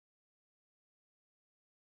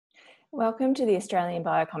Welcome to the Australian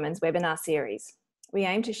Biocommons webinar series. We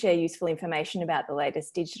aim to share useful information about the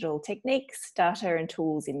latest digital techniques, data and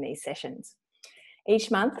tools in these sessions.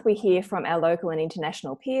 Each month we hear from our local and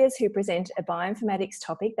international peers who present a bioinformatics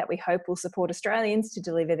topic that we hope will support Australians to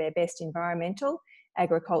deliver their best environmental,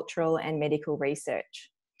 agricultural and medical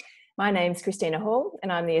research. My name's Christina Hall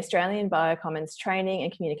and I'm the Australian Biocommons Training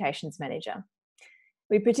and Communications Manager.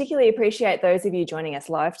 We particularly appreciate those of you joining us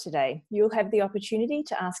live today. You'll have the opportunity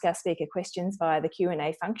to ask our speaker questions via the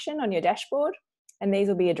Q&A function on your dashboard, and these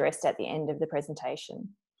will be addressed at the end of the presentation.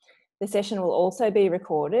 The session will also be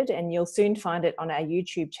recorded and you'll soon find it on our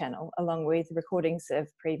YouTube channel, along with recordings of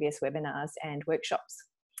previous webinars and workshops.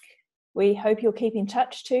 We hope you'll keep in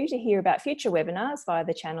touch too to hear about future webinars via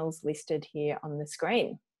the channels listed here on the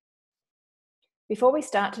screen. Before we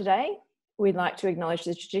start today, we'd like to acknowledge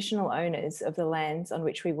the traditional owners of the lands on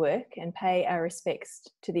which we work and pay our respects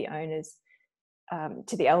to the owners,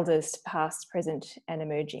 to the elders past, present and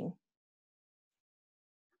emerging.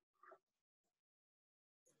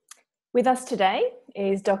 With us today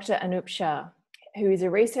is Dr. Anup Shah, who is a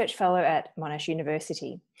research fellow at Monash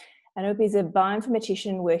University. Anup is a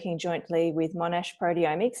bioinformatician working jointly with Monash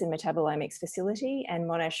Proteomics and Metabolomics facility and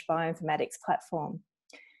Monash Bioinformatics platform.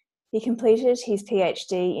 He completed his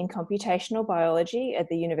PhD in computational biology at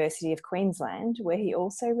the University of Queensland, where he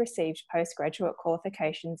also received postgraduate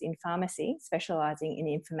qualifications in pharmacy, specialising in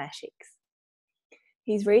informatics.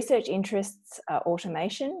 His research interests are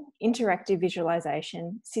automation, interactive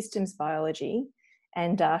visualisation, systems biology,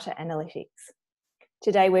 and data analytics.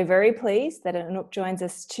 Today, we're very pleased that Anup joins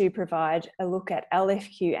us to provide a look at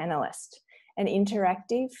LFQ Analyst, an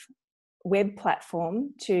interactive web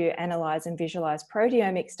platform to analyse and visualise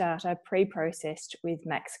proteomics data pre-processed with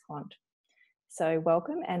MaxQuant. So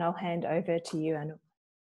welcome, and I'll hand over to you, Anup.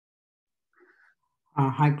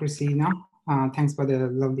 Hi, Christina. Thanks for the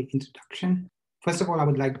lovely introduction. First of all, I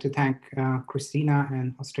would like to thank Christina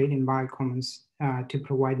and Australian Biocommons to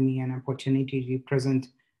provide me an opportunity to present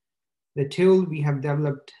the tool we have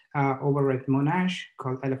developed over at Monash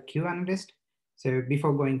called LFQ Analyst. So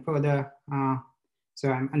before going further, so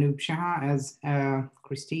I'm Anup Shah, as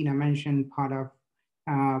Christina mentioned, part of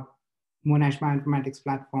Monash Bioinformatics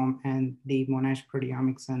platform and the Monash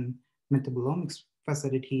Proteomics and Metabolomics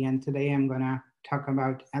facility. And today I'm gonna talk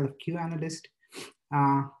about LFQ Analyst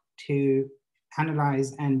to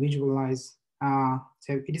analyze and visualize.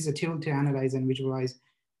 So it is a tool to analyze and visualize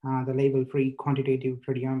the label-free quantitative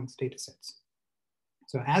proteomics datasets.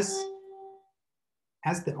 So as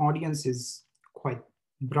the audience is quite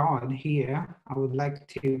broad here, I would like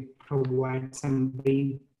to provide some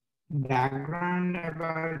brief background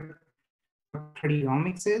about what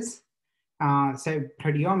proteomics is. So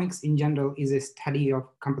proteomics in general is a study of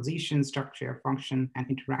composition, structure, function, and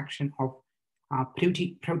interaction of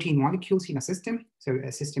protein molecules in a system. So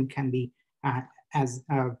a system can be, as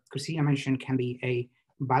Christina mentioned, can be a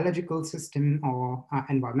biological system or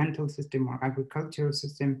environmental system or agricultural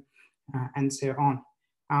system, and so on.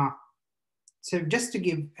 So just to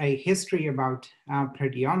give a history about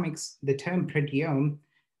proteomics, the term proteome,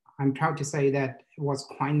 I'm proud to say that it was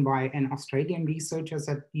coined by an Australian researcher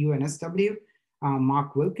at UNSW,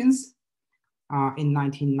 Mark Wilkins, in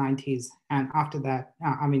 1990s. And after that,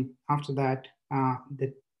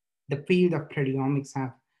 the field of proteomics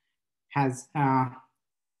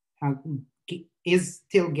is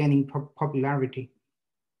still gaining popularity.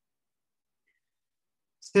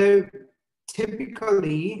 So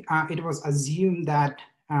typically, it was assumed that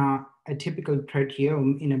a typical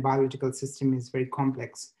proteome in a biological system is very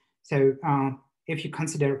complex. So if you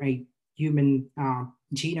consider a human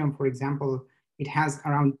genome, for example, it has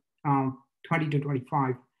around 20 to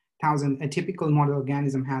 25,000. A typical model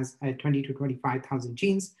organism has 20 to 25,000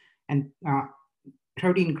 genes and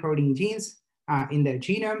protein coding genes in their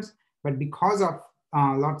genomes. But because of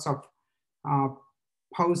lots of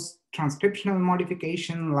post-transcriptional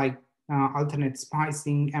modification like alternate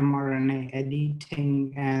splicing, mRNA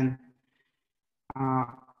editing, and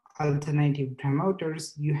alternative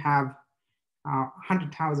promoters, you have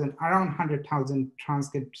around 100,000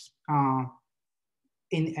 transcripts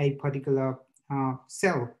in a particular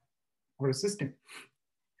cell or a system.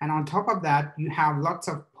 And on top of that, you have lots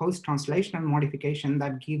of post-translational modification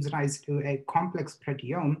that gives rise to a complex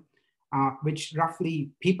proteome, which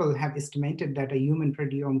roughly people have estimated that a human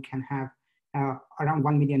proteome can have around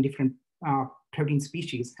 1 million different protein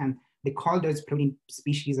species, and they call those protein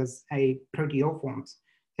species as a proteoforms.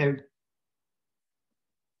 So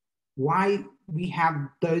why we have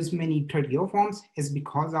those many proteoforms is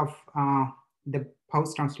because of the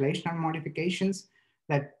post-translational modifications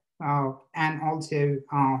that and also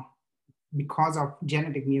because of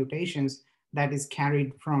genetic mutations that is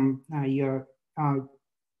carried from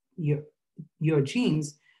your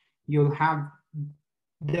genes, you'll have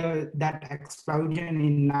that explosion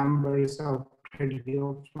in numbers of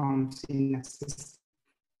proteoforms in a system.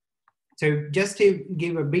 So just to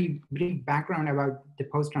give a brief background about the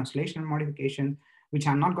post-translational modification, which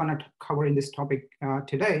I'm not going to cover in this topic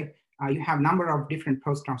today, you have a number of different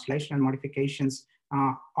post-translational modifications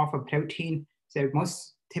of a protein. So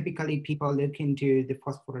most typically people look into the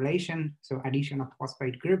phosphorylation, so addition of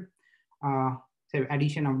phosphate group, so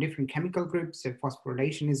addition of different chemical groups. So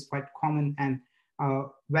phosphorylation is quite common and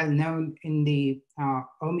well known in the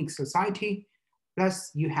Owing society.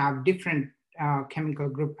 Plus you have different chemical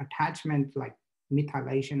group attachment like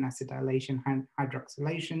methylation, acetylation,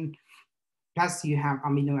 hydroxylation. Plus you have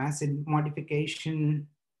amino acid modification,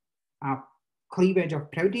 cleavage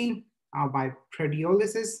of protein by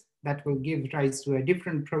proteolysis that will give rise to a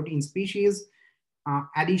different protein species,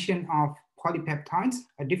 addition of polypeptides,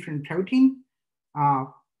 a different protein,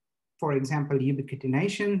 for example,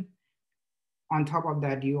 ubiquitination. On top of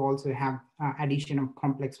that, you also have addition of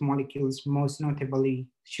complex molecules, most notably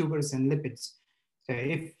sugars and lipids. So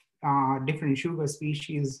if different sugar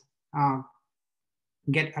species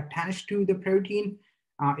get attached to the protein,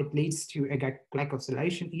 it leads to a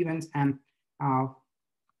glycosylation event. And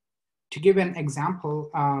to give an example,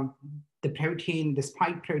 the protein, the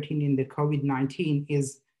spike protein in the COVID-19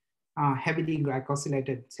 is heavily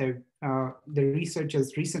glycosylated. So the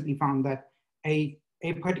researchers recently found that a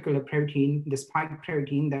particular protein, the spike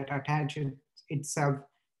protein that attaches itself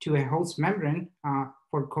to a host membrane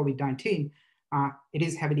for COVID-19, it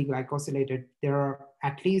is heavily glycosylated. There are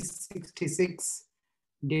at least 66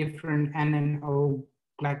 different NNO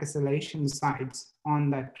glycosylation sites on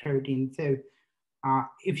that protein. So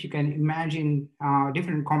if you can imagine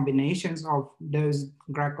different combinations of those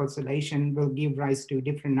glycosylation will give rise to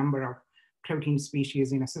different number of protein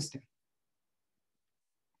species in a system.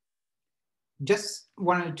 Just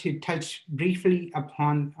wanted to touch briefly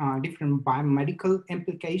upon different biomedical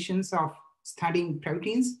implications of studying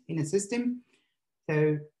proteins in a system.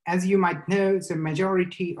 So as you might know, the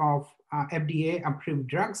majority of FDA approved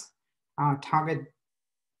drugs target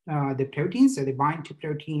the proteins, so they bind to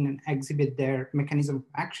protein and exhibit their mechanism of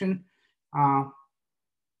action.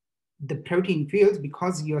 The protein fields,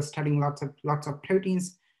 because you're studying lots of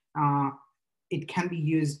proteins, it can be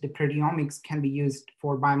used, the proteomics can be used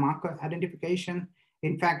for biomarker identification.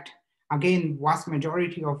 In fact, again, vast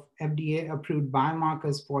majority of FDA approved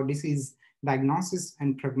biomarkers for disease diagnosis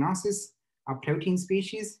and prognosis are protein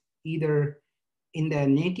species, either in their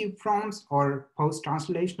native forms or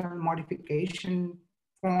post-translational modification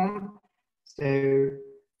form. So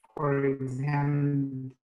for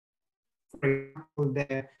example,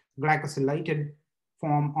 the glycosylated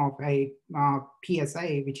form of a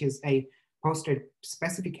PSA, which is a posted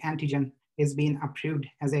specific antigen, is being approved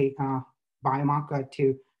as a biomarker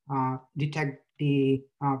to detect the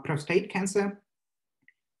prostate cancer.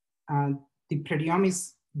 The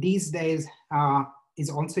proteomics these days is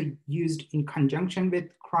also used in conjunction with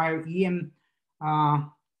cryo-EM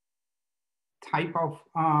type of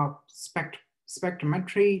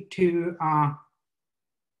spectrometry to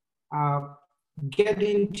get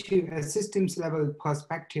into a systems level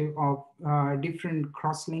perspective of different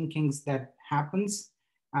cross-linkings that happens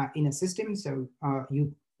in a system. So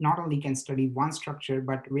you not only can study one structure,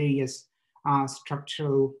 but various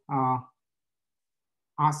structural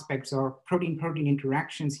aspects or protein-protein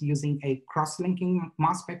interactions using a cross-linking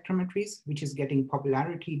mass spectrometries, which is getting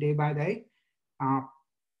popularity day by day.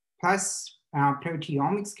 Plus,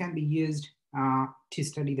 proteomics can be used to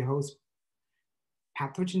study the host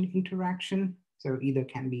pathogen interaction. So either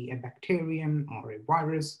can be a bacterium or a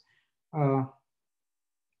virus.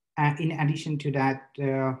 In addition to that,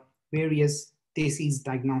 various disease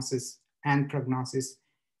diagnosis and prognosis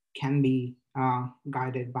can be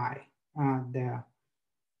guided by the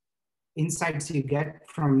insights you get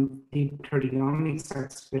from the proteomics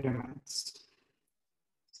experiments.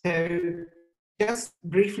 So just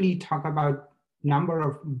briefly talk about number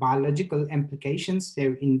of biological implications.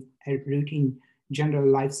 So in a routine general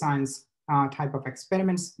life science type of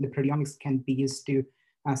experiments, the proteomics can be used to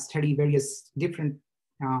study various different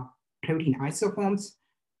protein isoforms.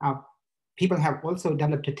 People have also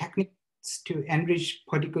developed techniques to enrich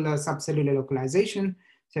particular subcellular localization.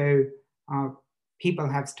 So people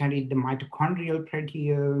have studied the mitochondrial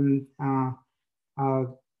proteome,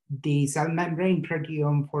 the cell membrane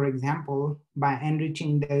proteome, for example, by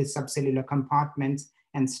enriching the subcellular compartments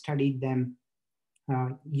and studied them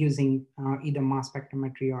using either mass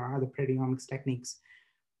spectrometry or other proteomics techniques.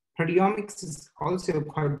 proteomics is also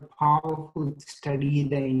quite powerful to study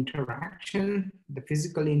the interaction, the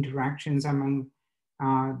physical interactions among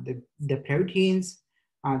the proteins,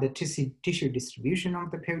 the tissue distribution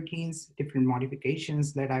of the proteins, different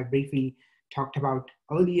modifications that I briefly talked about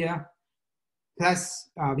earlier. Plus,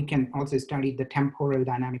 we can also study the temporal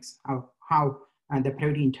dynamics of how the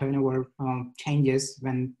protein turnover changes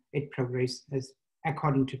when it progresses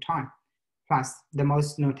according to time. Plus, the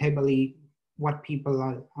most notably, what people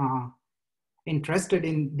are interested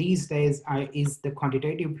in these days is the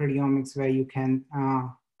quantitative proteomics, where you can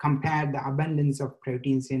compare the abundance of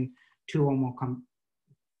proteins in two or more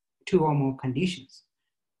conditions.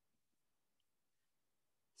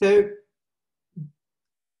 So,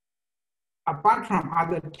 apart from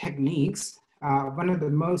other techniques, one of the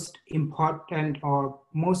most important or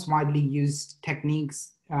most widely used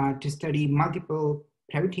techniques to study multiple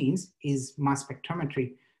proteins is mass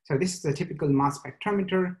spectrometry. So this is a typical mass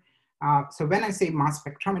spectrometer. So when I say mass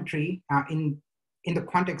spectrometry in the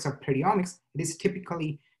context of proteomics, it is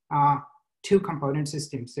typically two component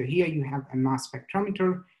system. So here you have a mass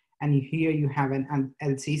spectrometer, and here you have an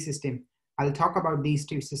LC system. I'll talk about these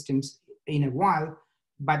two systems in a while,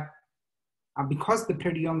 but because the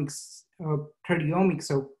proteomics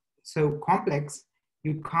so complex,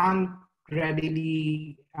 you can't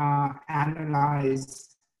readily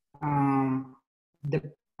analyze the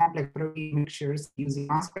complex protein mixtures using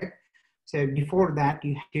mass spec. So before that,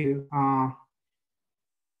 you have to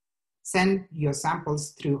send your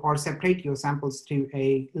samples through or separate your samples to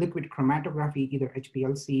a liquid chromatography, either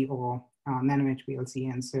HPLC or nano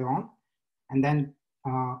HPLC and so on. And then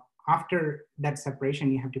after that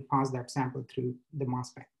separation, you have to pass that sample through the mass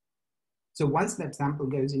spec. So once that sample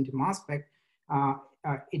goes into mass spec,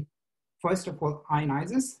 it first of all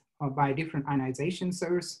ionizes by different ionization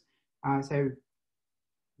source.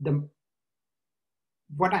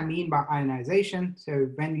 What I mean by ionization, so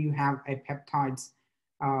when you have a peptides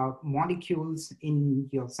molecules in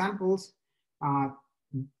your samples,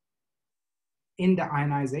 in the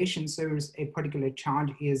ionization source, a particular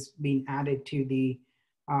charge is being added to the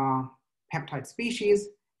peptide species,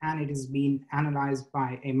 and it is being analyzed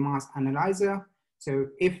by a mass analyzer. So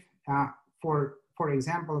if, for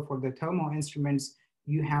example, for the thermo instruments,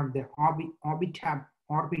 you have the Orbitrap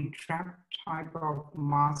type of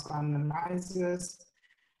mass analyzers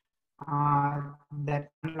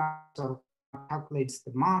that analyzes or calculates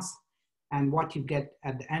the mass, and what you get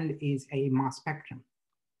at the end is a mass spectrum.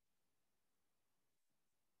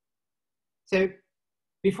 So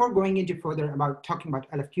before going into further about talking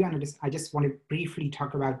about LFQ analyst, I just want to briefly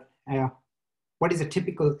talk about what is a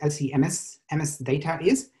typical LC-MS data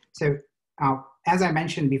is. So as I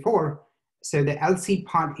mentioned before, so the LC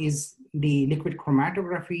part is the liquid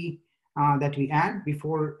chromatography that we add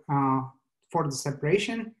before for the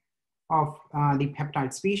separation of the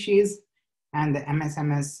peptide species. And the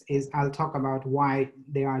MS-MS is, I'll talk about why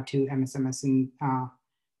there are two MS-MS in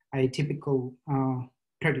a typical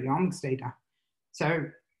proteomics data. So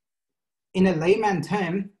in a layman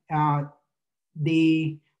term,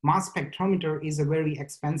 the mass spectrometer is a very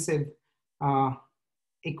expensive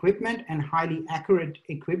equipment and highly accurate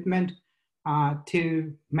equipment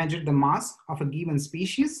to measure the mass of a given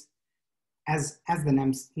species, as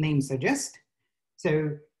the name suggests.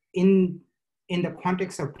 So in the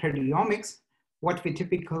context of proteomics, what we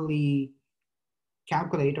typically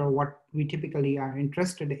calculate or what we typically are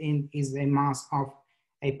interested in is a mass of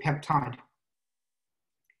a peptide.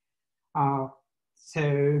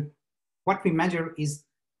 So what we measure is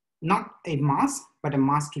not a mass, but a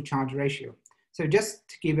mass to charge ratio. So just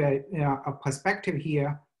to give a perspective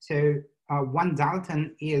here, so 1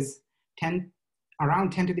 Dalton is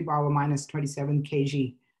around 10 to the power minus 27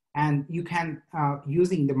 kg. And you can,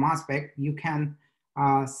 using the mass spec, you can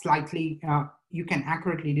you can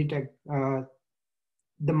accurately detect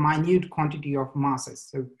the minute quantity of masses.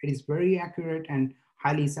 So it is very accurate and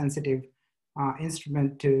highly sensitive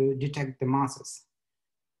instrument to detect the masses.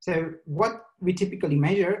 So what we typically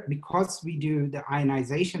measure, because we do the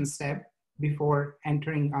ionization step before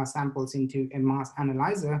entering our samples into a mass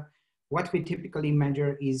analyzer, what we typically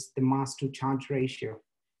measure is the mass to charge ratio.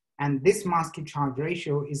 And this mass to charge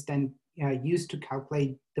ratio is then used to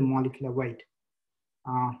calculate the molecular weight.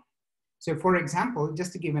 So for example,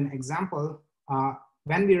 just to give an example,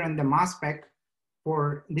 when we run the mass spec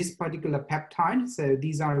for this particular peptide, so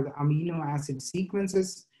these are the amino acid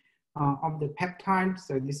sequences of the peptide.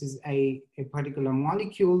 So this is a particular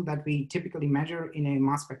molecule that we typically measure in a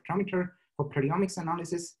mass spectrometer for proteomics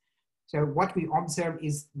analysis. So what we observe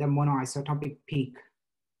is the monoisotopic peak,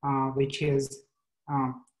 which is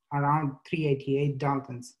around 388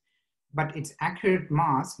 Daltons. but its accurate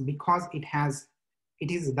mass, because it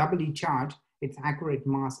is doubly charged, its accurate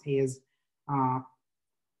mass is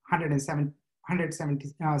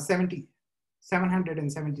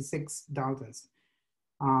 776 Daltons,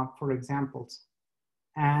 for examples.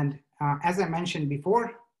 And as I mentioned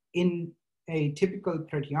before, in a typical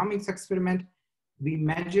proteomics experiment, we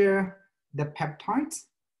measure the peptides,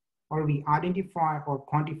 or we identify or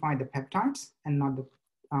quantify the peptides and not the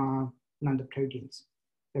proteins.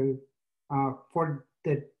 So for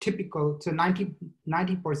the typical, so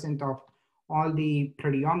 90% of all the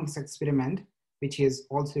proteomics experiment, which is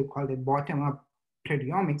also called a bottom-up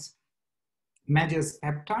proteomics, measures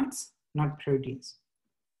peptides, not proteins.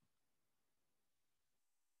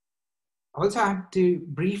 Also, I have to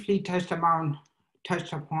briefly talk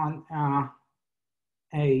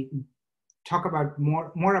about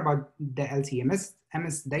more about the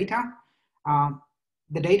LC-MS data.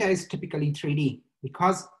 The data is typically 3D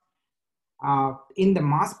because in the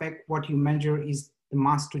mass spec, what you measure is the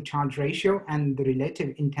mass to charge ratio and the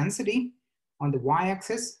relative intensity on the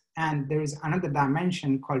y-axis. And there is another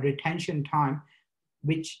dimension called retention time,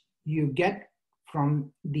 which you get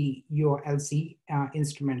from your LC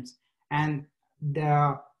instruments. And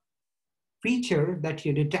the feature that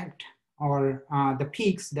you detect, or the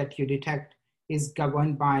peaks that you detect, is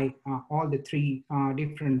governed by all the three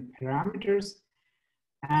different parameters.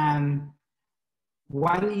 And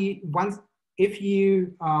if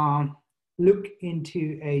you look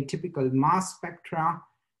into a typical mass spectra,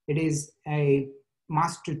 it is a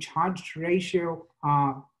mass to charge ratio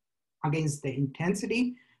against the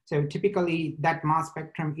intensity. So typically that mass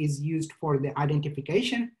spectrum is used for the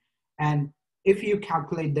identification. And if you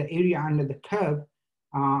calculate the area under the curve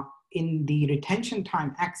in the retention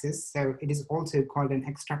time axis, so it is also called an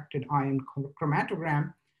extracted ion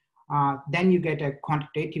chromatogram, then you get a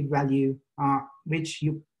quantitative value, which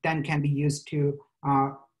you then can be used to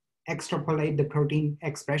extrapolate the protein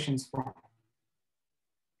expressions from.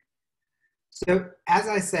 So as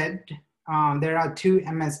I said, there are two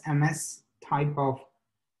MS-MS type of,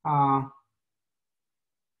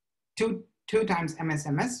 two times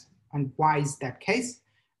MS-MS, and why is that case?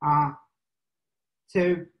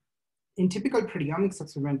 So in typical proteomics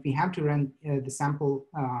experiment, we have to run the sample,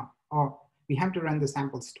 or we have to run the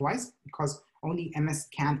samples twice, because only MS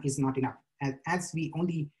scan is not enough, as we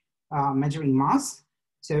only measuring mass.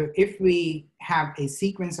 So if we have a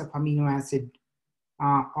sequence of amino acid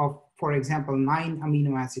of, for example, 9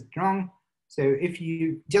 amino acid long, so if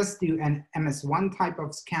you just do an MS1 type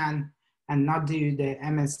of scan and not do the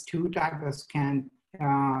MS2 type of scan,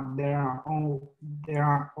 there are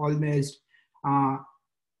almost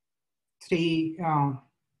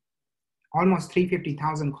almost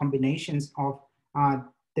 350,000 combinations of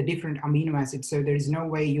the different amino acids. So there is no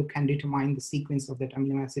way you can determine the sequence of that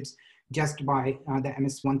amino acids just by the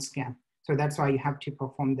MS1 scan. So that's why you have to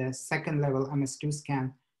perform the second level MS2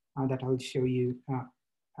 scan that I'll show you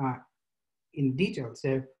in detail.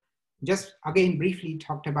 So just again briefly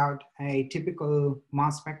talked about a typical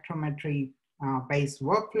mass spectrometry based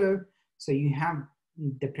workflow. So you have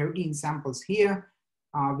the protein samples here,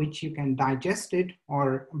 which you can digest it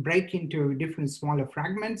or break into different smaller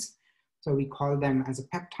fragments. So we call them as a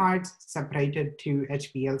peptides separated to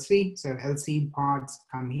HPLC. So LC parts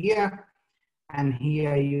come here, and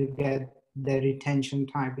here you get the retention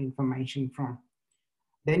type information from.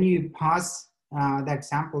 Then you pass that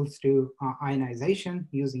samples to ionization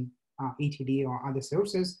using ETD or other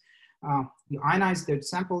sources. You ionize those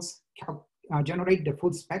samples, generate the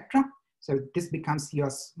full spectra. So this becomes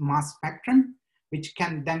your mass spectrum, which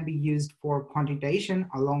can then be used for quantitation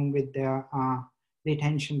along with the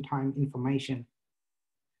retention time information.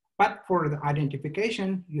 But for the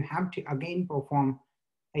identification, you have to again perform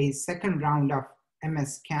a second round of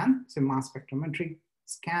MS scan, so mass spectrometry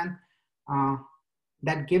scan,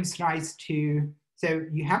 that gives rise to, so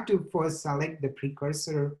you have to first select the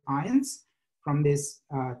precursor ions from this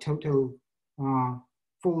total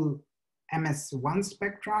full MS1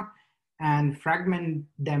 spectra and fragment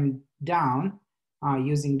them down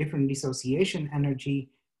using different dissociation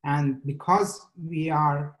energy. And because we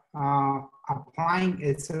are applying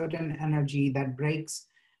a certain energy that breaks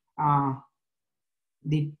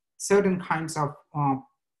the certain kinds of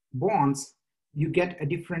bonds, you get a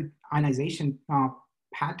different ionization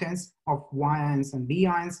patterns of Y ions and B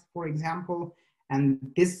ions, for example.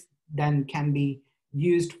 And this then can be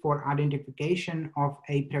used for identification of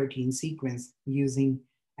a protein sequence using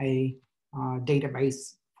a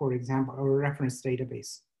database, for example, or a reference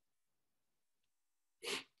database.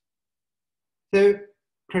 So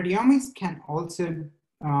proteomics can also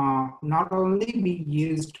not only be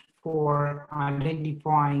used for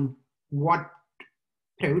identifying what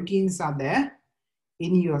proteins are there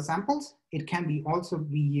in your samples. It can also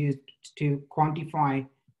be used to quantify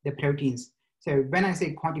the proteins. So when I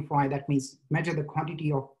say quantify, that means measure the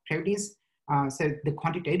quantity of proteins. So the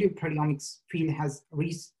quantitative proteomics field has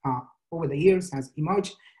over the years has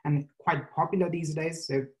emerged and quite popular these days.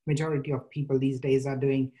 So majority of people these days are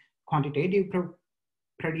doing quantitative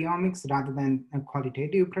proteomics rather than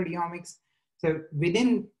qualitative proteomics. So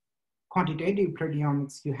within quantitative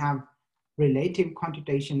proteomics, you have relative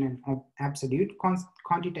quantitation and absolute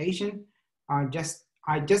quantitation. I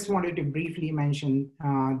just wanted to briefly mention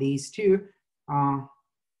these two,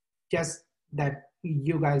 just that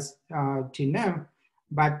you guys to know.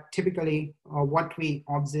 But typically, what we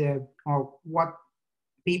observe or what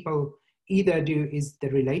people either do is the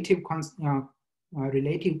relative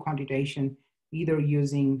quantitation, either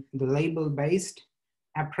using the label-based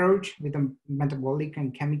approach with a metabolic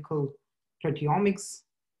and chemical proteomics,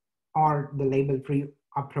 or the label-free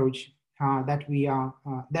approach that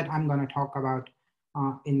I'm going to talk about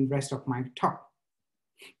in the rest of my talk.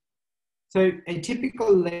 So a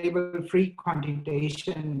typical label-free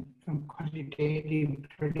quantitation quantitative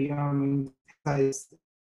proteomics, as I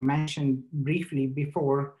mentioned briefly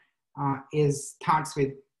before, starts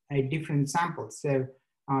with a different samples. So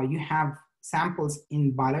you have samples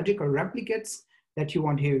in biological replicates that you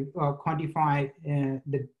want to quantify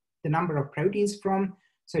the number of proteins from.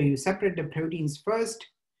 So you separate the proteins first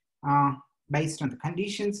based on the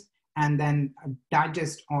conditions, and then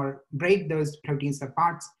digest or break those proteins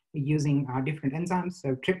apart using different enzymes.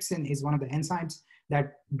 So trypsin is one of the enzymes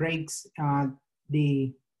that breaks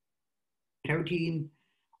the protein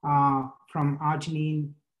from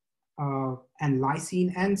arginine and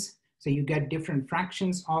lysine ends. So you get different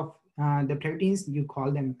fractions of the proteins. You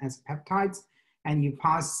call them as peptides, and you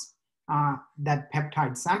pass that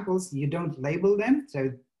peptide samples. You don't label them.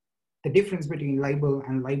 So the difference between label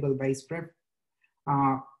and label-based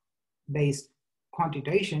based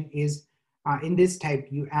quantitation is in this type,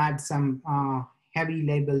 you add some heavy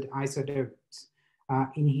labeled isotopes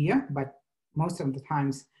in here, but most of the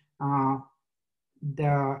times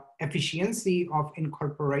the efficiency of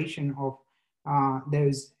incorporation of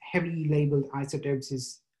those heavy labeled isotopes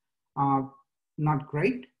is not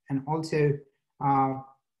great. And also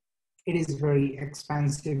it is very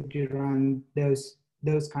expensive to run those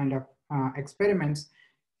kind of experiments.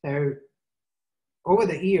 So over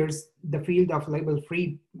the years, the field of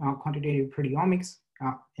label-free quantitative proteomics,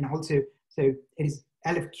 and also, so it is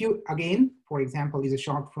LFQ again, for example, is a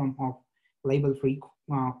short form of label-free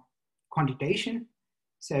quantitation.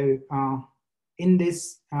 So in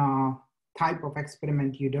this type of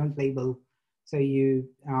experiment, you don't label. So you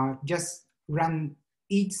just run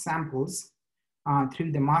each samples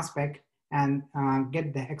through the mass spec and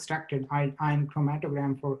get the extracted ion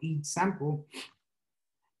chromatogram for each sample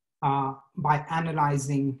by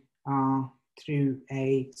analyzing through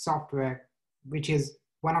a software, which is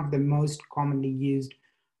one of the most commonly used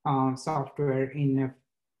software in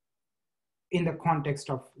the context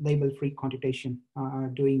of label-free quantitation,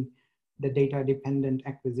 doing the data-dependent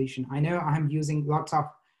acquisition. I know I'm using lots of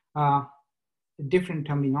different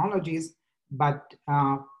terminologies, but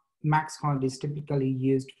MaxQuant is typically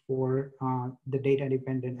used for the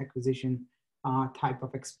data-dependent acquisition type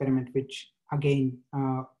of experiment, which again,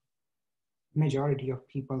 majority of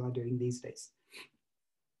people are doing these days.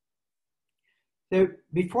 So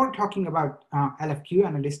before talking about LFQ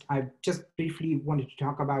Analyst, I just briefly wanted to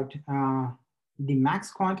talk about the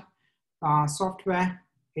MaxQuant software.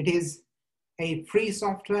 It is a free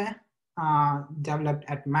software developed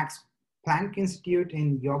at Max Planck Institute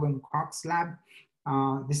in Jürgen Koch's lab.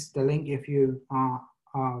 This is the link if you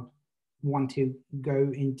want to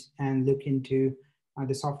go in and look into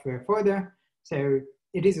the software further. So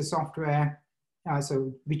it is a software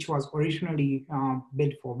which was originally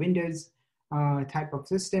built for Windows type of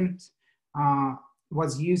systems,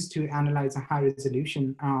 was used to analyze a high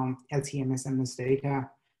resolution LC-MS data,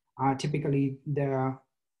 typically the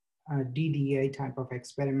DDA type of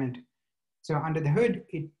experiment. So under the hood,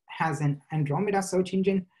 it has an Andromeda search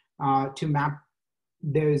engine to map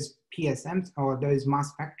those PSMs or those mass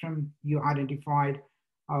spectrum you identified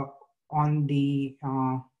on the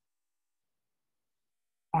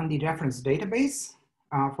reference database.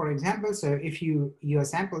 For example, so if your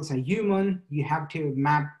samples are human, you have to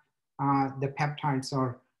map the peptides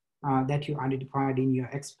or that you identified in your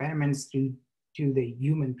experiments to the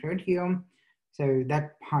human proteome. So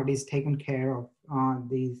that part is taken care of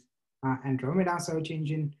these Andromeda search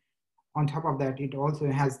engine. On top of that, it also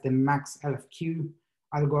has the max LFQ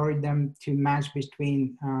algorithm to match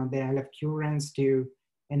between the LFQ runs to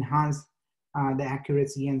enhance the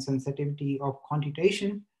accuracy and sensitivity of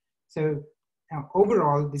quantitation. So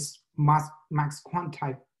overall, this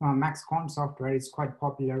MaxQuant MaxQuant software is quite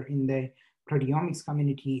popular in the proteomics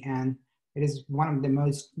community, and it is one of the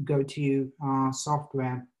most go-to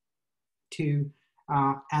software to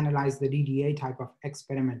analyze the DDA type of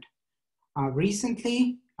experiment.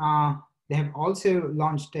 Recently, they have also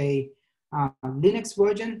launched a Linux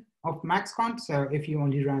version of MaxQuant. So if you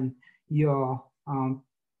only run your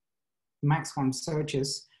MaxQuant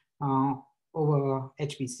searches over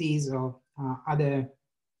HPCs or other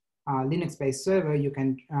Linux-based server, you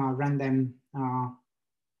can run them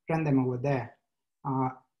over there.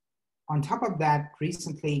 On top of that,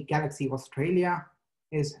 recently Galaxy Australia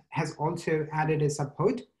has also added a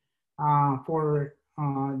support for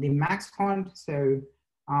the MaxQuant. So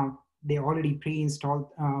they already pre-installed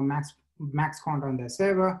MaxQuant on their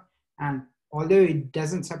server, and although it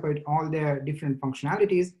doesn't support all their different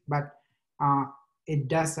functionalities, but it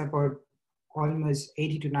does support almost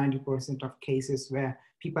 80 to 90% of cases where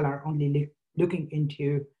people are only looking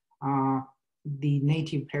into the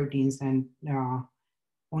native proteins and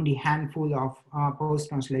only handful of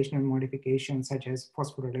post-translational modifications such as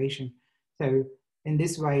phosphorylation. So in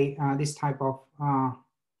this way, this type of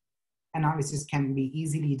analysis can be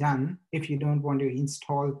easily done if you don't want to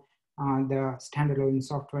install the standalone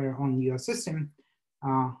software on your system,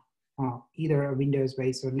 either a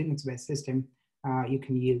Windows-based or Linux-based system. You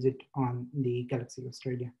can use it on the Galaxy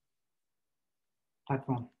Australia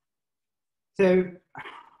platform. So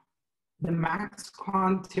the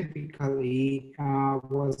MaxQuant typically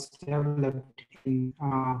was developed in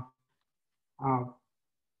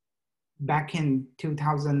back in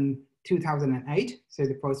 2008. So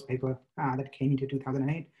the first paper that came into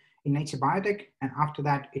 2008 in Nature Biotech, and after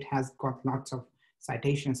that it has got lots of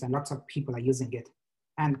citations and lots of people are using it.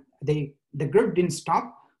 And the group didn't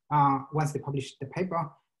stop once they published the paper.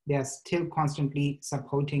 They are still constantly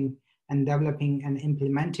supporting and developing and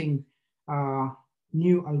implementing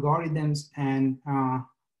new algorithms and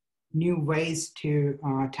new ways to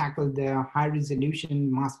tackle the high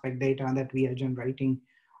resolution mass spec data that we are generating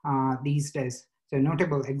these days. So a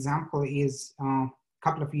notable example is a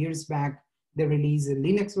couple of years back, they released a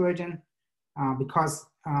Linux version because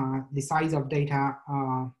the size of data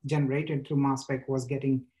generated through mass spec was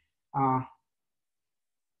getting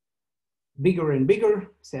bigger and bigger.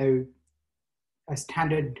 So a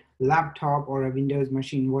standard laptop or a Windows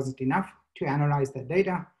machine wasn't enough to analyze that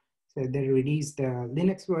data. So they released the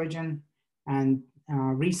Linux version, and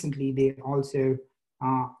recently they also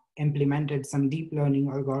implemented some deep learning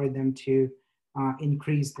algorithm to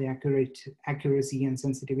increase the accuracy and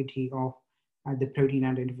sensitivity of the protein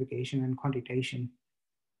identification and quantitation.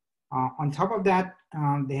 On top of that,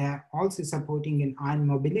 they are also supporting an ion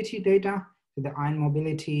mobility data. So the ion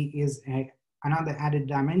mobility is another added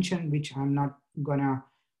dimension, which I'm not gonna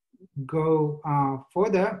go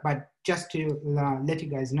further, but just to let you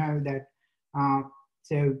guys know that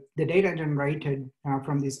so the data generated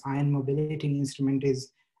from this ion mobility instrument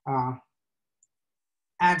is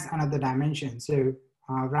adds another dimension. So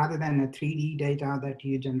rather than a 3D data that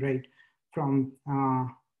you generate from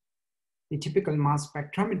the typical mass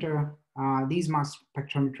spectrometer, these mass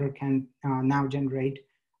spectrometer can now generate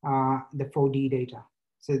the 4D data.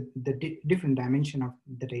 So the different dimension of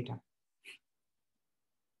the data.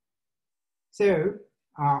 So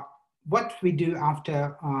what we do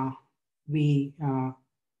after we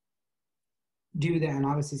do the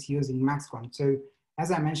analysis using MaxQuant. So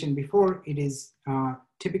as I mentioned before, it is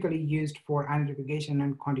typically used for identification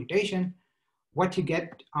and quantitation. What you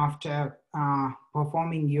get after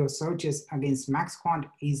performing your searches against MaxQuant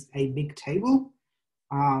is a big table.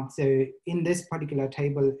 So in this particular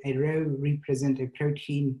table, a row represents a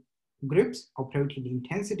protein groups or protein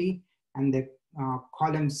intensity, and the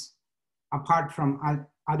columns, apart from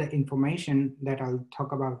other information that I'll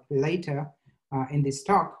talk about later in this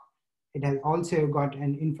talk, it has also got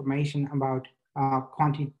an information about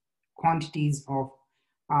quantities of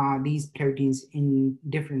these proteins in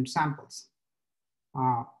different samples.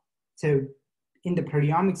 So in the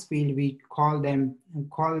proteomics field, we call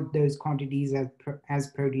those quantities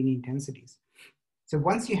as protein intensities. So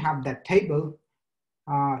once you have that table,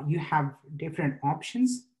 you have different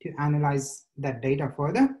options to analyze that data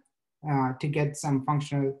further to get some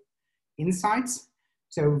functional insights.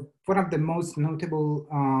 So one of the most notable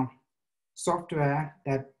software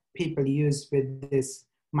that people use with this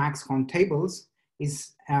MaxQuant tables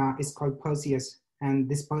is called Perseus. And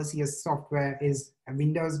this Perseus software is a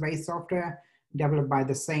Windows-based software developed by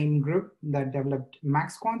the same group that developed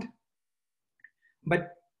MaxQuant.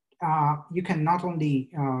 But you can not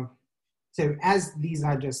only, so as these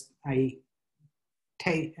are just a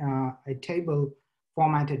table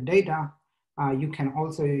formatted data, you can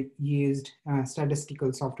also use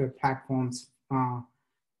statistical software platforms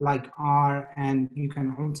like R, and you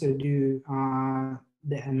can also do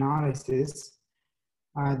the analysis,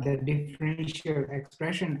 the differential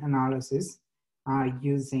expression analysis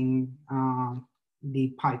using the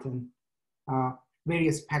Python,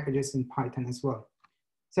 various packages in Python as well.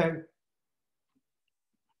 So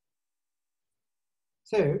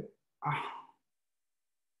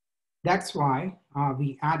that's why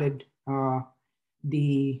we added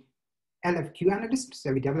the LFQ Analyst.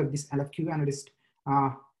 So we developed this LFQ Analyst,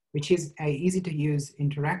 which is a easy to use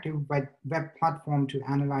interactive web platform to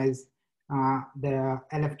analyze the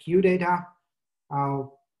LFQ data,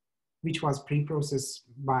 which was pre-processed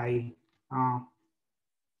by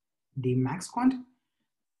the MaxQuant.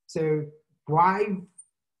 So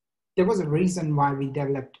there was a reason why we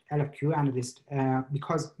developed LFQ Analyst,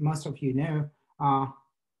 because most of you know,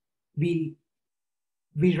 we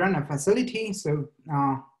run a facility. So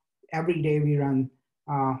every day we run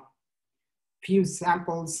few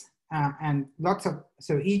samples and lots of,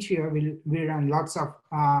 so each year we run lots of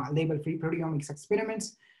label-free proteomics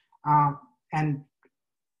experiments. And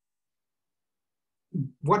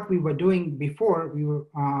what we were doing before, we were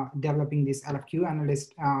developing this LFQ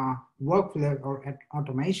Analyst workflow or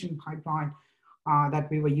automation pipeline that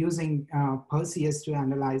we were using Perseus to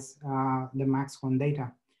analyze the MaxQuant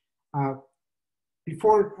data.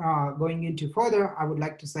 Before going into further, I would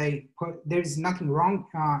like to say there is nothing wrong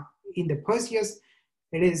in the Perseus.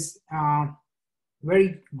 It is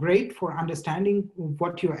very great for understanding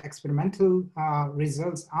what your experimental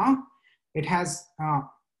results are. It has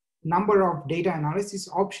number of data analysis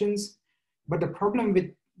options, but the problem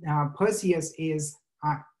with Perseus is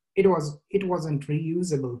it wasn't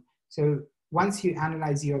reusable. So once you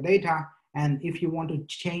analyze your data, and if you want to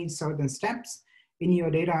change certain steps in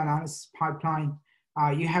your data analysis pipeline,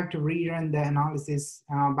 you have to rerun the analysis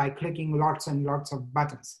by clicking lots and lots of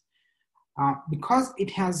buttons. Because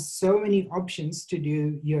it has so many options to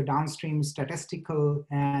do your downstream statistical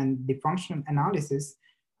and the functional analysis,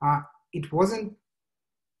 it wasn't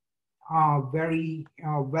very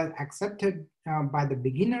well accepted by the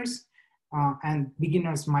beginners, and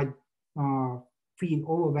beginners might feel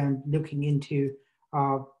overwhelmed looking into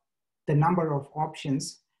the number of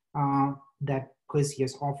options that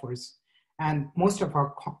Perseus offers. And most of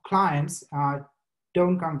our clients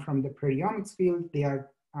don't come from the proteomics field. They are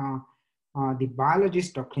the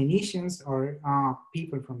biologists or clinicians or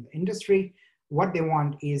people from the industry. What they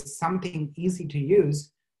want is something easy to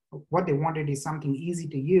use. What they wanted is something easy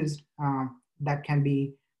to use that can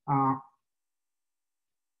be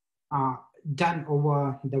done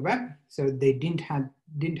over the web. So they didn't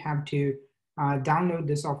have to download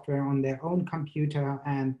the software on their own computer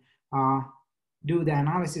and do the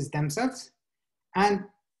analysis themselves. And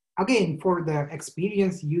again, for the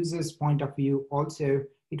experienced users' point of view, also,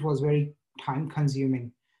 it was very time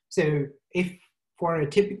consuming. So if for a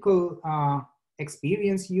typical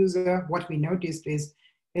experienced user, what we noticed is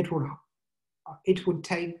it would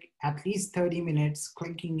take at least 30 minutes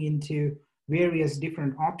clicking into various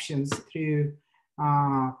different options through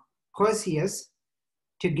Perseus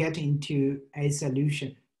to get into a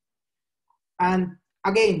solution. And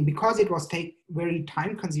again, because it was very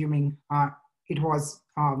time consuming, it was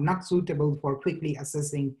not suitable for quickly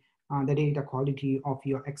assessing the data quality of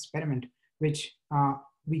your experiment, which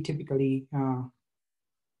we typically,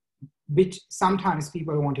 which sometimes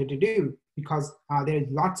people wanted to do, because there is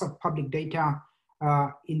lots of public data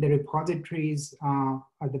in the repositories,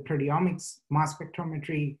 the proteomics, mass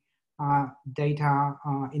spectrometry data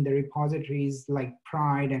in the repositories like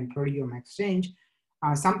PRIDE and Proteome Exchange.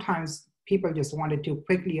 Sometimes people just wanted to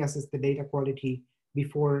quickly assess the data quality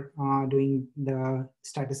before doing the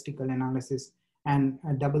statistical analysis and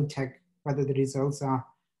double check whether the results are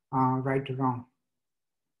right or wrong.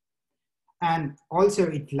 And also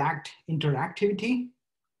it lacked interactivity,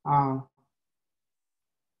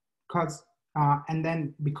 and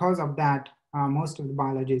then because of that, most of the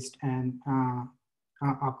biologists and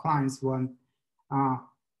our clients weren't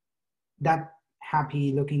that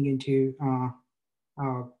happy looking into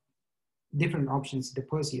different options, the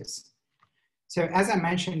Perseus. So as I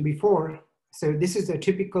mentioned before, so this is a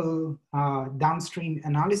typical downstream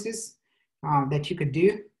analysis that you could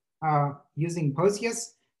do using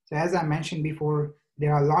Perseus. So as I mentioned before,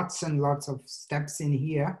 there are lots and lots of steps in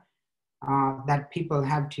here that people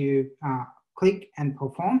have to click and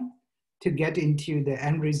perform to get into the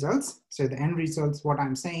end results. So the end results, what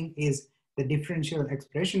I'm saying is the differential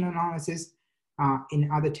expression analysis. In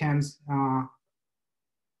other terms,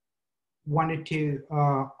 wanted to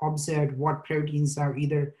observe what proteins are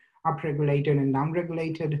either upregulated and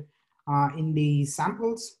downregulated in the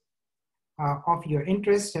samples of your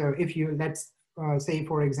interest. So if you, let's say,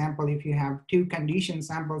 for example, if you have two condition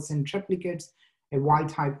samples in triplicates, a wild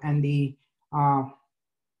type and the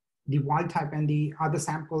wild type and the other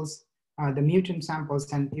samples, the mutant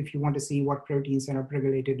samples, and if you want to see what proteins are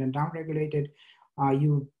upregulated and downregulated,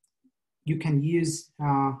 you can use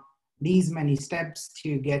these many steps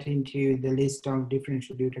to get into the list of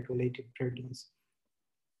differentially regulated proteins.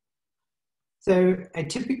 So a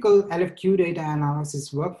typical LFQ data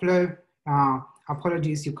analysis workflow,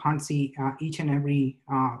 apologies, you can't see each and every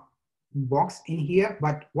box in here,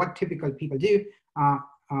 but what typical people do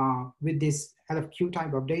with this LFQ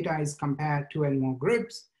type of data is compare two and more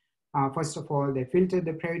groups. First of all, they filter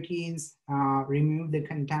the proteins, remove the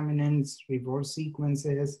contaminants, reverse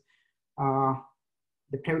sequences,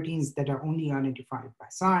 the proteins that are only identified by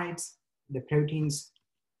sites, the proteins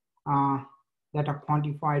that are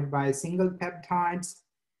quantified by single peptides.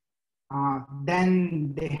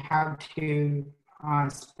 Then they have to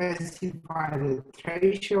specify the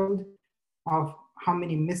threshold of how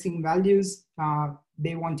many missing values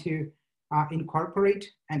they want to incorporate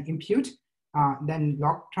and impute. Then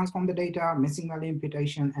log transform the data, missing value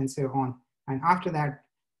imputation, and so on. And after that,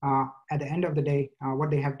 at the end of the day, what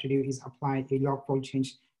they have to do is apply a log fold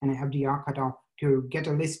change and an FDR cutoff to get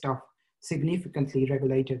a list of significantly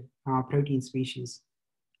regulated protein species.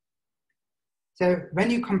 So when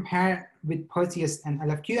you compare with Perseus and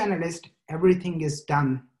LFQ Analyst, everything is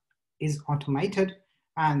automated,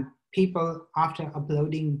 and people, after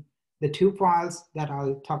uploading the two files that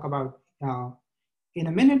I'll talk about in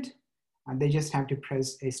a minute, they just have to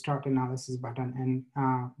press a start analysis button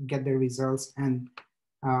and get the results, and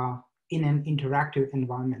in an interactive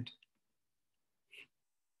environment.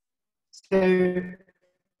 So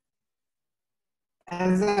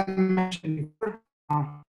as I mentioned before,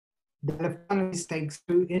 the LFQ Analyst takes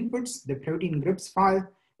two inputs: the protein groups file,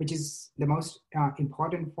 which is the most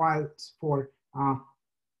important file for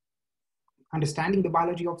understanding the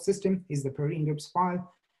biology of system, is the protein groups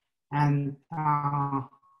file. And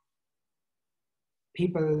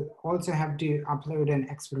people also have to upload an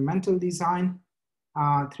experimental design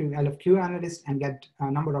through LFQ Analyst and get a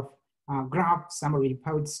number of graphs, summary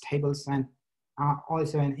reports, tables, and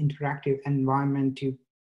also an interactive environment to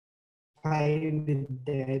play with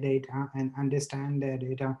their data and understand their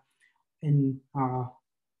data in a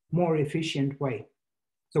more efficient way.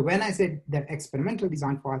 So when I said that experimental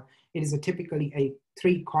design file, it is typically a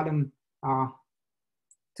three-column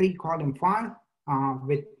file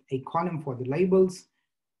with a column for the labels,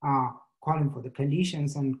 column for the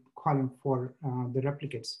conditions, and column for the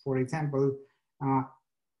replicates. For example,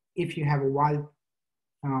 if you have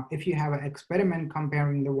an experiment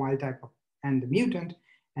comparing the wild type and the mutant,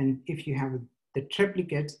 and if you have the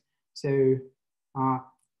triplicates, so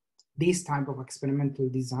this type of experimental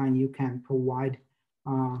design you can provide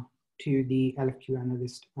to the LFQ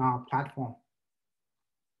Analyst platform.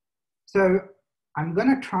 So I'm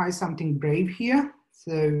gonna try something brave here.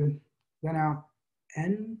 So I'm gonna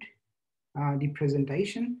end the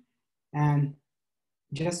presentation and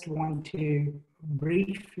just want to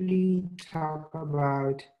briefly talk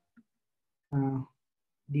about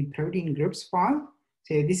the protein groups file.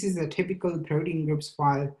 So this is a typical protein groups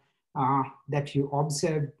file that you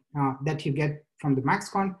observe, that you get from the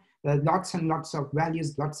MaxQuant. There are lots and lots of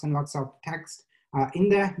values, lots and lots of text in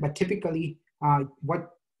there, but typically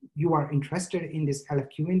what you are interested in this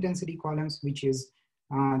LFQ intensity columns, which is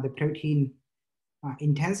the protein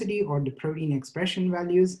intensity or the protein expression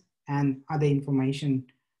values, and other information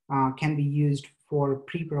can be used for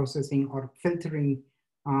pre-processing or filtering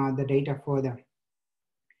the data further.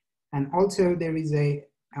 And also there is a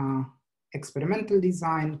experimental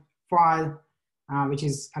design file, which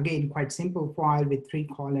is again quite simple file with three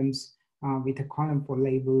columns, with a column for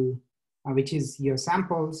label, which is your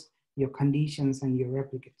samples, your conditions, and your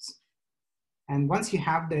replicates. And once you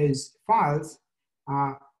have those files,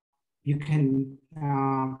 you can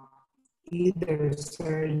either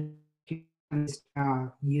search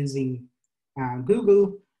using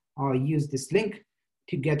Google, or use this link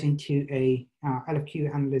to get into a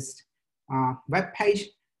LFQ Analyst web page.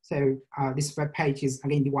 So this web page is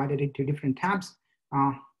again divided into different tabs.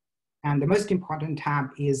 And the most important tab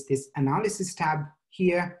is this analysis tab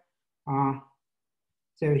here.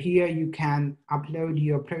 So here you can upload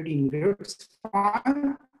your protein groups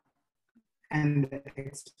file and the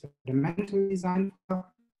experimental design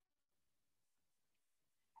file.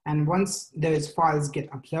 And once those files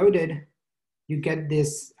get uploaded, you get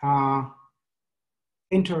this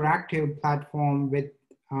interactive platform with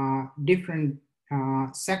different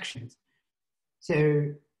sections.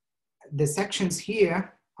 So the sections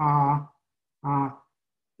here are,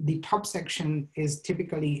 the top section is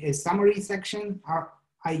typically a summary section.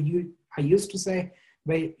 I used to say,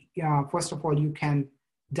 where first of all, you can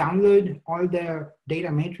download all the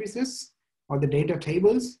data matrices or the data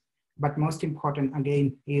tables, but most important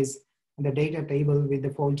again is the data table with the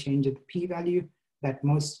fold change of the p-value that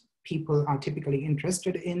most people are typically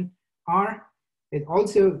interested in. It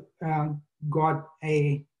also got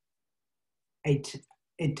a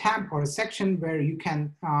tab or a section where you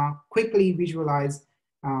can quickly visualize.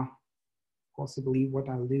 Possibly what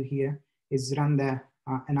I'll do here is run the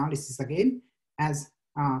analysis again, as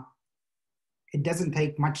it doesn't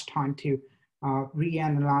take much time to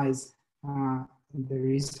reanalyze the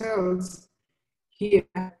results. Here,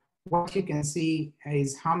 what you can see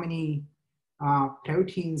is how many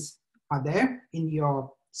proteins are there in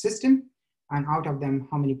your system, and out of them,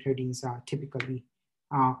 how many proteins are typically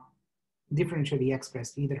differentially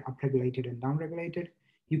expressed, either upregulated and downregulated.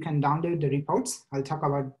 You can download the reports. I'll talk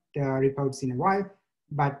about the reports in a while,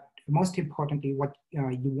 but most importantly, what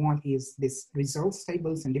you want is this results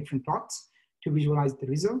tables and different plots to visualize the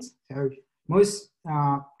results. So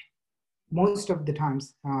most of the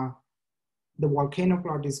times, the volcano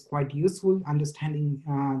plot is quite useful understanding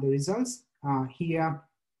the results. Here,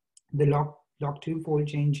 the log2 fold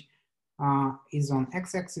change is on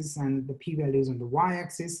x-axis and the p-value is on the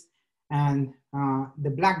y-axis. And the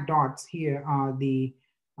black dots here are the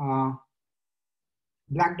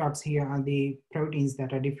proteins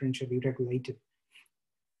that are differentially regulated.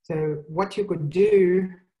 So what you could do,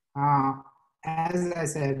 as I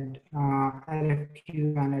said,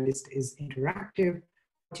 LFQ Analyst is interactive.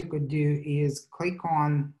 What you could do is click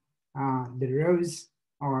on the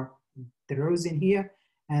rows in here,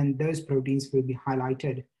 and those proteins will be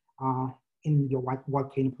highlighted in your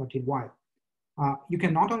volcano plotted while. You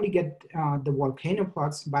can not only get the volcano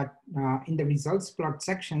plots, but in the results plot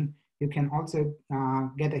section, you can also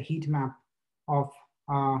get a heat map of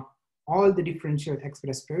all the differential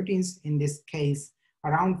expressed proteins. In this case,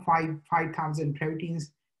 around 5,000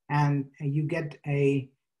 proteins, and you get a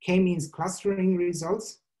k-means clustering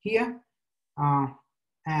results here.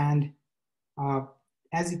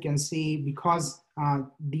 As you can see, because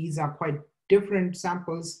these are quite different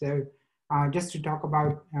samples, so just to talk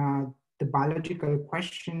about the biological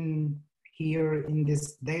question here in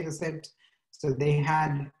this data set. So they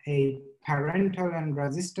had a parental and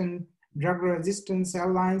drug-resistant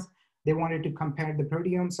cell lines. They wanted to compare the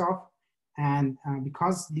proteomes of, and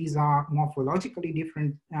because these are morphologically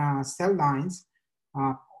different cell lines,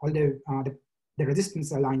 although the resistant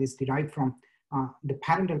cell line is derived from the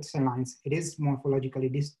parental cell lines, it is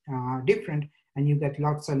morphologically different, and you get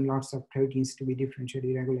lots and lots of proteins to be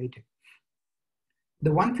differentially regulated.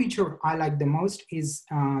 The one feature I like the most is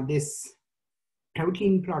this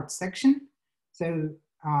protein plot section. So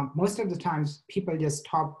most of the times people just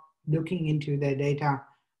stop looking into the data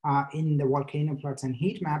in the volcano plots and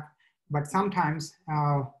heat map, but sometimes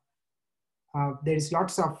there is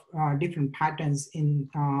lots of different patterns in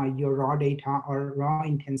your raw data or raw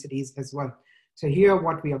intensities as well. So here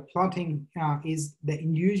what we are plotting is the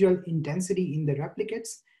individual intensity in the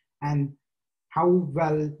replicates and how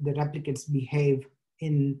well the replicates behave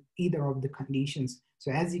in either of the conditions.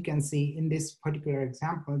 So as you can see in this particular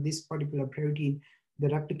example, this particular protein, the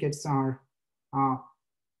replicates are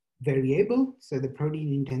variable. So the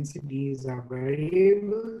protein intensities are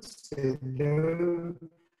variable. So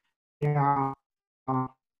they are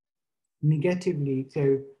negatively,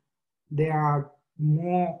 so there are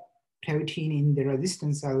more protein in the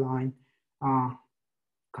resistant cell line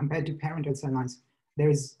compared to parental cell lines. There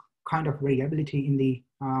is kind of variability in the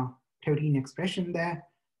protein expression there.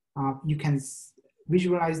 You can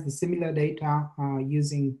visualize the similar data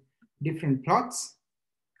using different plots,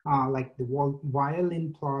 like the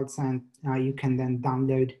violin plots, and you can then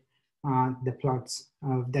download the plots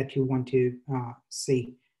that you want to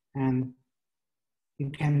see. And you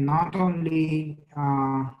can not only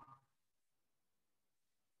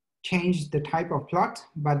change the type of plot,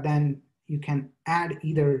 but then you can add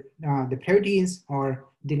either the proteins or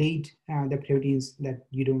delete the proteins that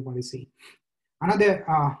you don't want to see. Another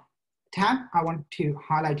tab I want to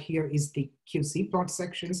highlight here is the QC plot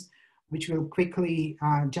sections, which will quickly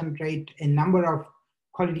generate a number of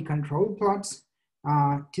quality control plots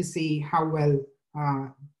to see how well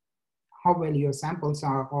your samples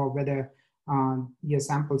are, or whether your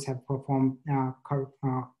samples have performed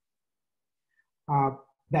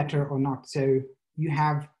better or not. So you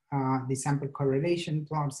have the sample correlation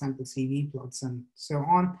plots, sample CV plots, and so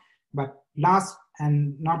on. But last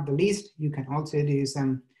and not the least, you can also do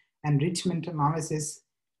some enrichment analysis,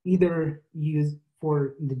 either use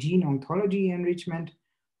for the gene ontology enrichment,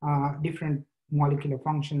 different molecular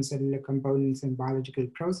functions, cellular components, and biological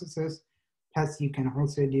processes. Plus, you can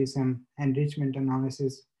also do some enrichment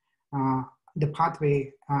analysis, the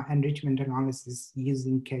pathway enrichment analysis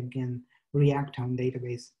using KEGG and Reactome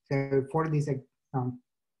database. So for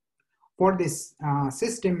this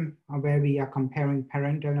system where we are comparing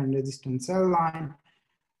parental and resistant cell line,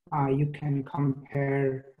 you can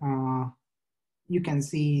compare, you can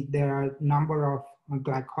see there are a number of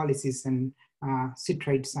glycolysis and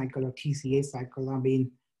citrate cycle or TCA cycle are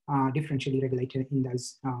being differentially regulated in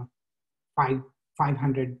those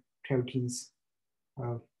 500 proteins.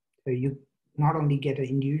 So you not only get an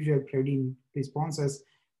individual protein responses,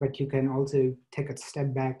 but you can also take a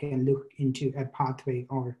step back and look into a pathway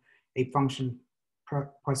or a function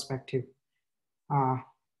perspective.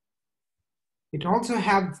 It also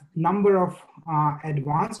has a number of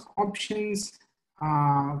advanced options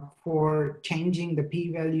for changing the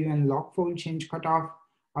p-value and log-fold change cutoff,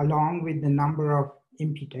 along with the number of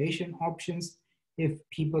imputation options. If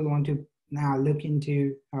people want to now look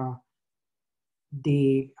into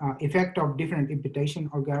the effect of different imputation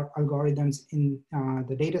algorithms in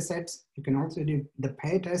the data sets, you can also do the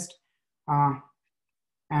pair test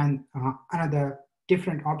and another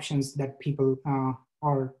different options that people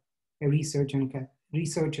or a researcher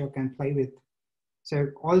can play with. So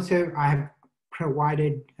also I have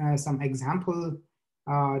provided some example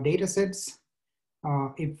data sets.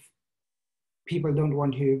 If people don't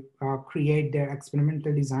want to create their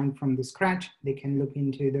experimental design from the scratch, they can look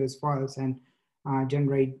into those files and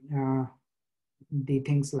generate the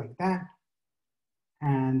things like that.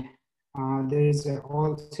 And there is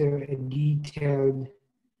also a detailed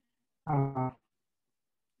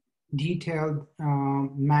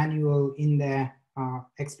manual in there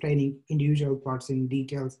explaining individual parts in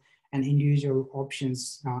details and individual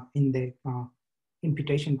options in the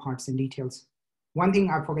imputation parts in details. One thing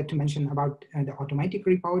I forgot to mention about the automatic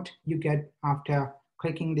report you get after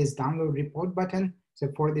clicking this download report button. So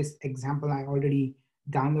for this example, I already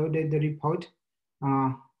downloaded the report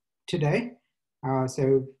today.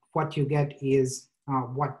 So what you get is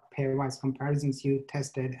what pairwise comparisons you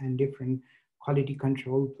tested and different quality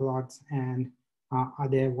control plots and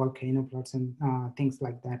other volcano plots and things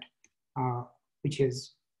like that, which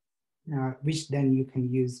then you can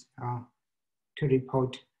use to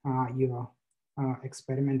report your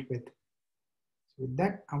experiment with. So with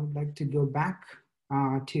that, I would like to go back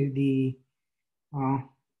to the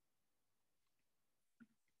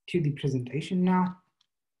presentation now.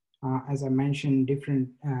 As I mentioned, different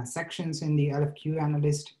sections in the LFQ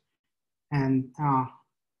Analyst, and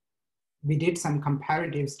we did some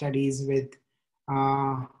comparative studies with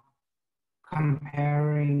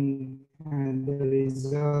comparing the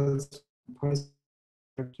results per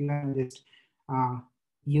LFQ Analyst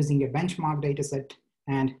using a benchmark data set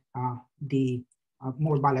and the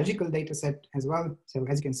more biological data set as well. So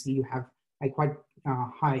as you can see, you have a quite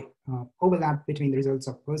high overlap between the results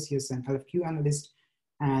of Perseus and LFQ Analyst,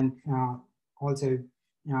 and also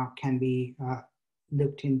can be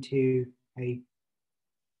looked into a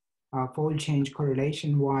fold change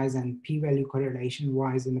correlation wise and p-value correlation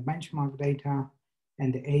wise in the benchmark data,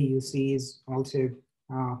 and the AUC is also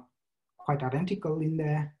quite identical in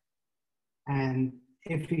there. And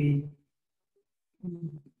if we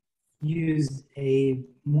use a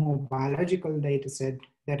more biological data set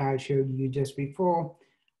that I showed you just before,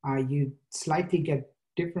 you slightly get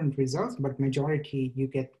different results, but majority you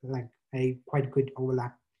get like a quite good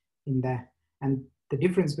overlap in there. And the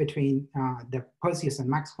difference between the Perseus and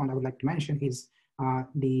MaxQuant I would like to mention is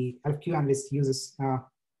the LFQ Analyst uses the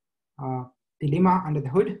lemma under the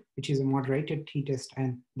hood, which is a moderated t-test,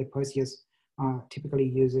 and the Perseus typically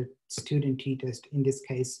uses student t-test in this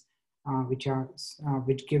case, which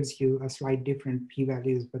gives you a slight different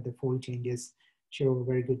p-values, but the fold changes show a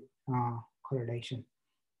very good correlation.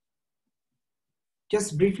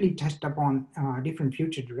 Just briefly touched upon different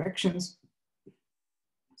future directions.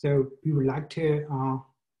 So we would like to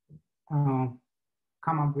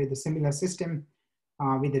come up with a similar system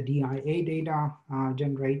with the DIA data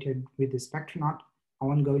generated with the Spectronaut. I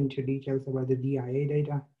won't go into details about the DIA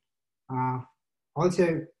data.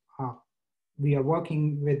 Also, we are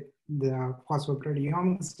working with the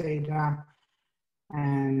phosphoproteomics data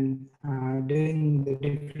and doing the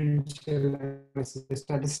differential analysis, the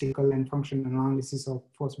statistical and functional analysis of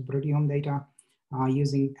phosphoproteome data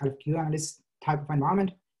using LFQ Analyst type of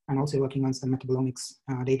environment, and also working on some Metabolomics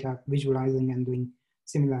data, visualizing and doing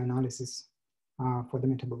similar analysis for the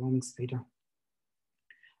Metabolomics data.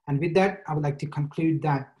 And with that, I would like to conclude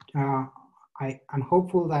that I'm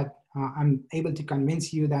hopeful that I'm able to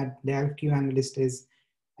convince you that the LFQ Analyst is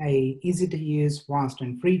a easy to use, fast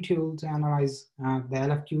and free tool to analyze the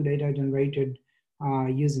LFQ data generated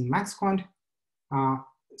using MaxQuant.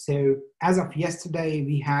 So as of yesterday,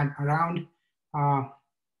 we had around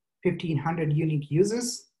 1,500 unique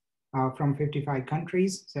users from 55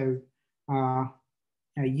 countries. So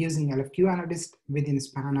using LFQ Analyst within a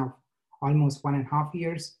span of almost 1.5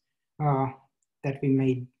 years that we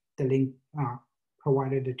made the link,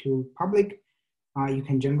 provided the tool public. You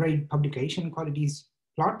can generate publication qualities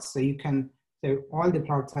plots. So all the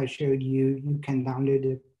plots I showed you, you can download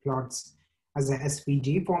the plots as a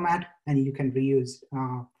SVG format, and you can reuse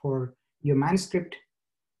for your manuscript.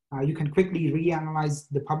 You can quickly reanalyze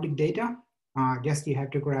the public data. Just you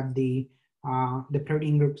have to grab the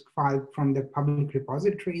protein groups file from the public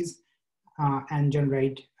repositories and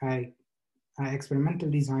generate a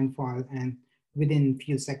experimental design file, and within a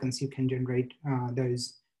few seconds you can generate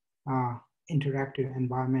those interactive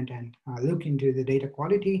environment and look into the data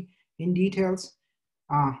quality in details.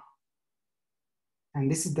 And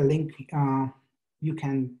this is the link you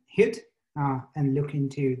can hit and look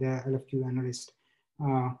into the LFQ Analyst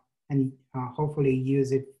and hopefully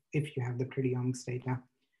use it if you have the proteomics data.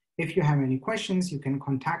 If you have any questions, you can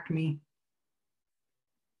contact me.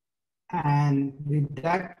 And with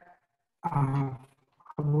that, I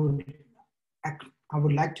would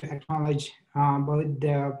like to acknowledge both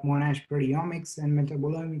the Monash Proteomics and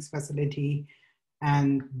Metabolomics facility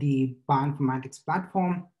and the Bioinformatics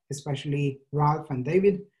platform, especially Ralph and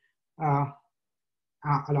David,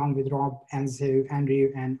 along with Rob, Enzo,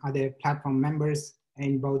 Andrew, and other platform members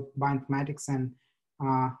in both Bioinformatics and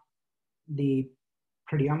the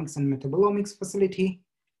Proteomics and Metabolomics facility.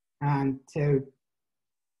 And so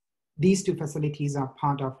these two facilities are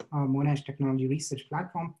part of Monash Technology Research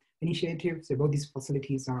Platform Initiative. So both these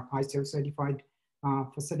facilities are ISO certified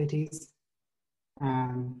facilities.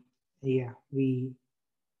 Yeah, we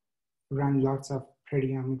run lots of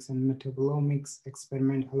proteomics and metabolomics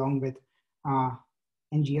experiment along with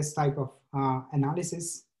NGS type of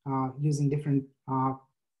analysis using different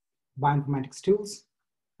bioinformatics tools.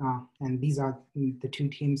 And these are the two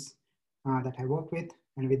teams that I work with.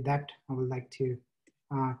 And with that, I would like to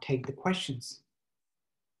take the questions.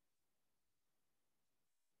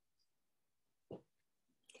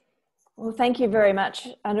 Well, thank you very much,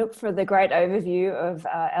 Anup, for the great overview of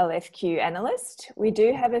LFQ Analyst. We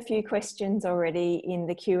do have a few questions already in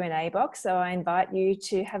the Q&A box, so I invite you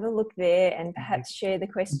to have a look there and perhaps share the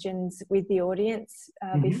questions with the audience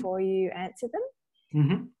before you answer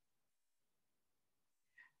them.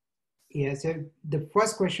 Yeah, so the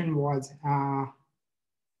first question was,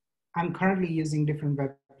 I'm currently using different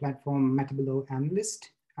web platform, Metabolomics.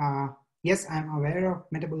 Yes, I'm aware of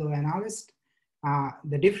Metabolomics.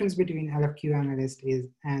 The difference between LFQ Analyst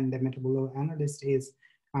and the Metabolomics is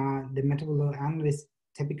the Metabolomics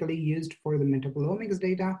typically used for the metabolomics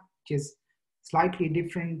data, which is slightly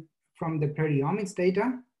different from the proteomics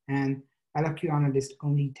data, and LFQ Analyst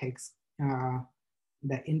only takes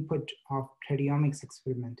the input of proteomics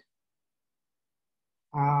experiment.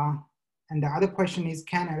 And the other question is,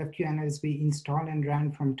 can LFQ Analyst be installed and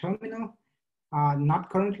ran from terminal? Not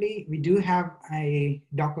currently. We do have a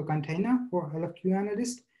Docker container for LFQ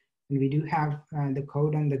Analyst, and we do have the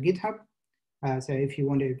code on the GitHub. So if you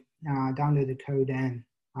want to download the code and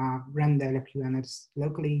run the LFQ Analyst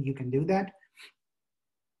locally, you can do that.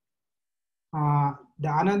 The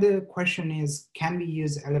another question is, can we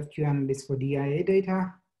use LFQ Analyst for DIA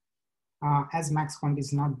data? As MaxQuant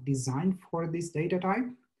is not designed for this data type,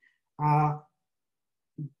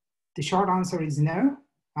 the short answer is no.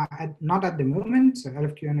 Not at the moment. So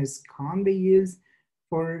LFQ Analyst can't be used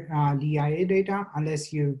for DIA data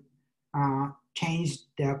unless you change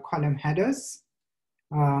the column headers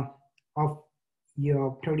of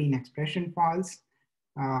your protein expression files.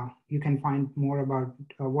 You can find more about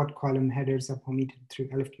what column headers are permitted through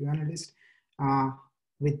LFQ Analyst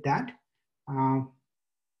with that.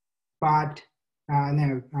 But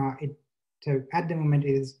no, so at the moment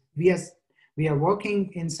we are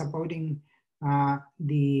working in supporting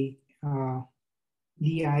the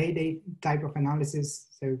DIA type of analysis.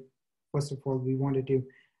 So first of all, we wanted to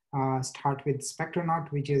start with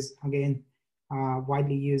Spectronaut, which is again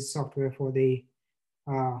widely used software for the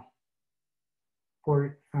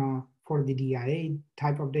DIA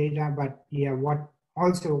type of data. But yeah,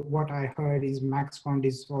 what I heard is MaxQuant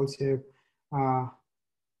is also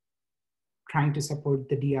trying to support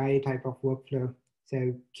the DIA type of workflow.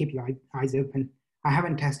 So keep your eyes open. I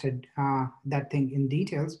haven't tested that thing in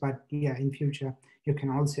details, but yeah, in future, you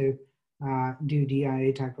can also do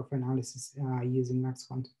DIA type of analysis using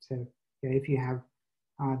MaxQuant. So yeah, if you have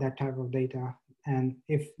that type of data, and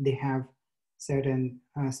if they have certain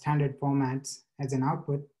standard formats as an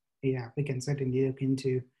output, yeah, we can certainly look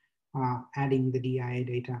into adding the DIA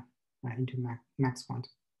data into MaxQuant.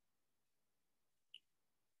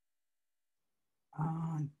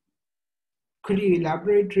 Could you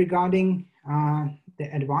elaborate regarding the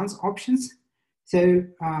advanced options? So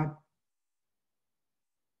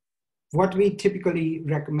what we typically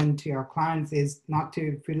recommend to our clients is not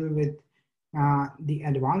to fiddle with the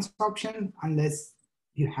advanced option unless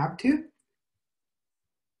you have to.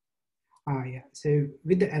 Yeah. So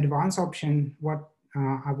with the advanced option, what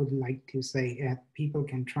I would like to say people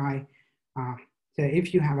can try. So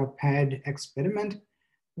if you have a paired experiment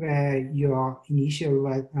where your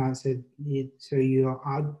initial so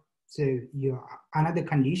your another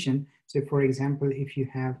condition. So for example, if you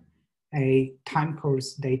have a time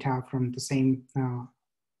course data from the same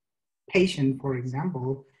patient, for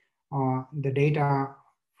example, the data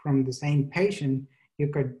from the same patient, you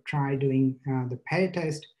could try doing the pair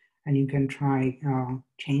test, and you can try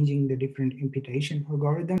changing the different imputation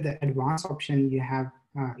algorithm. The advanced option, you have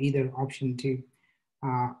either option to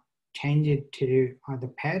change it to the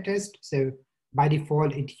pair test. So by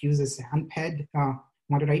default, it uses unpaired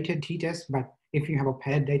moderated t-test, but if you have a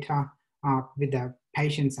paired data with the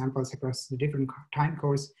patient samples across the different time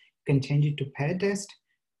course, you can change it to pair test.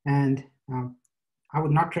 And I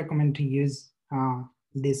would not recommend to use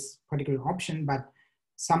this particular option, but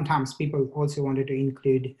sometimes people also wanted to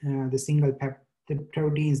include the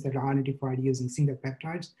proteins that are identified using single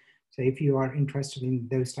peptides. So if you are interested in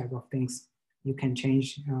those type of things, you can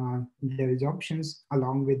change those options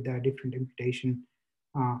along with the different imputation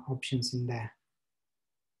options in there.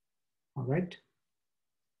 All right.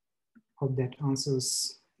 Hope that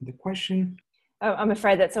answers the question. Oh, I'm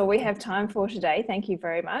afraid that's all we have time for today. Thank you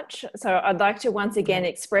very much. So I'd like to once again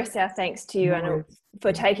express our thanks to you, Anup,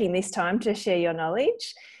 for taking this time to share your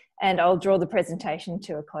knowledge. And I'll draw the presentation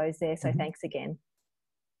to a close there. So thanks again.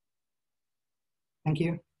 Thank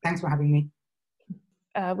you. Thanks for having me.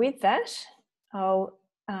 With that, I'll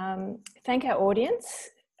thank our audience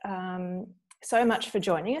so much for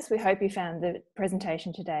joining us. We hope you found the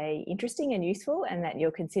presentation today interesting and useful, and that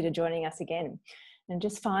you'll consider joining us again. And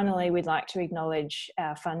just finally, we'd like to acknowledge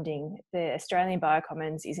our funding. The Australian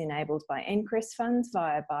Biocommons is enabled by NCRIS funds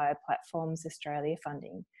via Bioplatforms Australia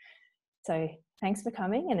funding. So thanks for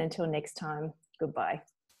coming, and until next time, goodbye.